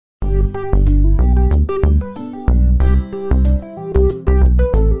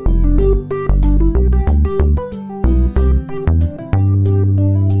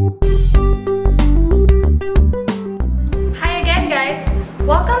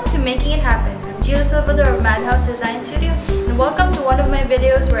Welcome to Making It Happen. I'm Gila Salvador of Madhouse Design Studio, and welcome to one of my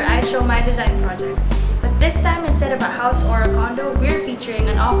videos where I show my design projects. But this time, instead of a house or a condo, we're featuring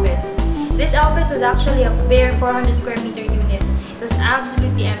an office. This office was actually a bare 400 square meter unit. It was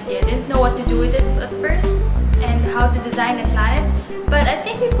absolutely empty. I didn't know what to do with it at first and how to design and plan it, but I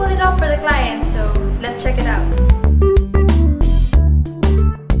think we pulled it off for the client, so let's check it out.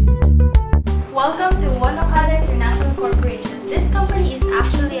 Welcome to OneOkada International Corporation. This company is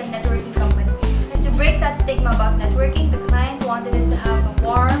actually a networking company, and to break that stigma about networking, the client wanted it to have a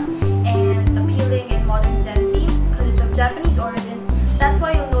warm and appealing and modern Zen theme because it's of Japanese origin. That's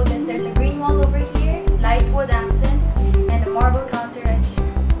why you'll notice there's a green wall over here, light wood accents, and a marble counter right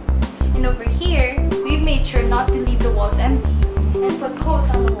here. And over here, we've made sure not to leave the walls empty and put quotes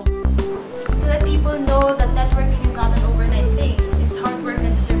on the wall to let people know that networking is not an overnight thing. It's hard work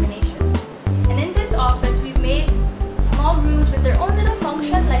and determination. And in this office, we've made small rooms with their own little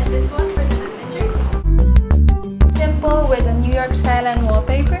function, like this one for the managers. Simple with a New York skyline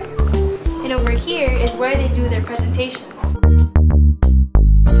wallpaper. And over here is where they do their presentations.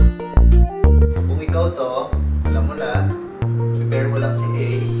 Kung ikaw to, alam mo na, prepare mo lang si A,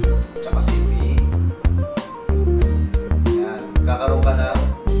 tsaka si B. Yan, kakaroon ka ng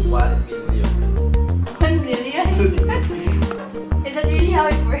 1 million. 1 million? Is that really how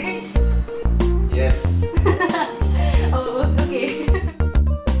it works? Yes. Oh, okay.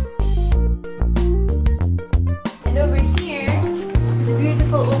 And over here is a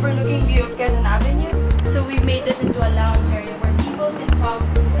beautiful overlooking view of Quezon Avenue. So we made this into a lounge area where people can talk,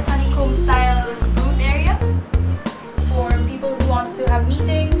 honeycomb style booth area for people who wants to have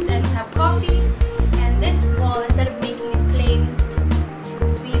meetings and have coffee. And this wall, instead of making it plain,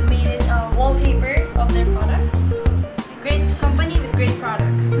 we made it a wallpaper of their products. Great company with great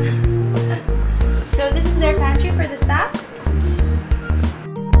products. So this is their pantry for the staff.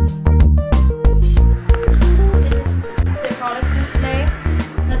 This is their products display,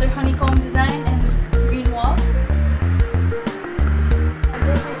 another honeycomb design and green wall. And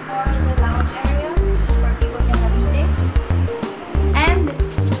this is more of the lounge area where people can have meetings. And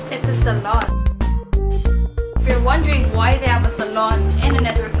it's a salon. If you're wondering why they have a salon in a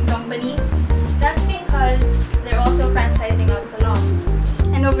networking company, that's because they're also franchising out salons.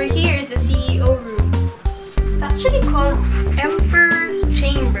 And over here is the CEO room. It's actually called Emperor's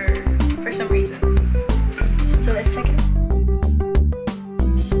Chamber for some reason. So let's check it.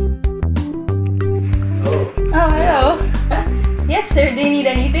 Oh. Oh, hello. Yes, sir. Do you need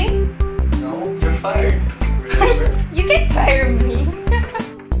anything? No, you're fired. Remember? You can't fire me.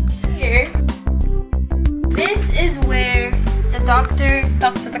 Here. This is where the doctor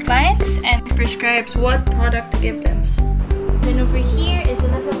talks to the clients and prescribes what product to give them. Then over here is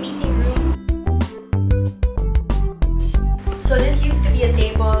another meeting room. So this used to be a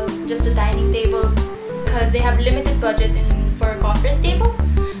table, just a dining table, because they have limited budget for a conference table,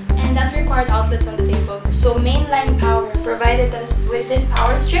 and that required outlets on the table. So mainline power provided us with this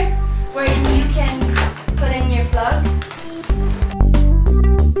power strip, wherein you can put in your plugs.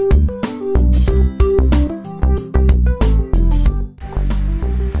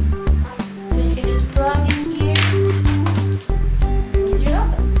 So you can just plug in here, use your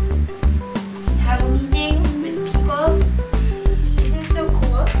laptop, and have a meeting with people. Isn't it so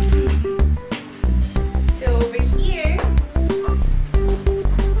cool? So over here,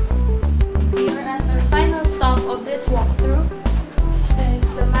 we are at our final stop of this walkthrough.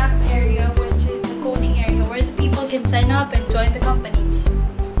 It's the map area, which is the coding area where the people can sign up and join the company.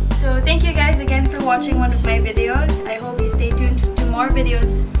 So thank you guys again for watching one of my videos. I hope you stay tuned to more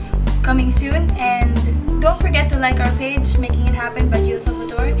videos coming soon, and don't forget to like our page, Making It Happen by Gila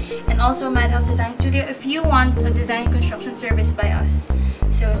Salvador, and also Madhouse Design Studio if you want a design construction service by us.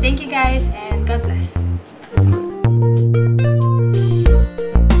 So thank you guys, and God bless.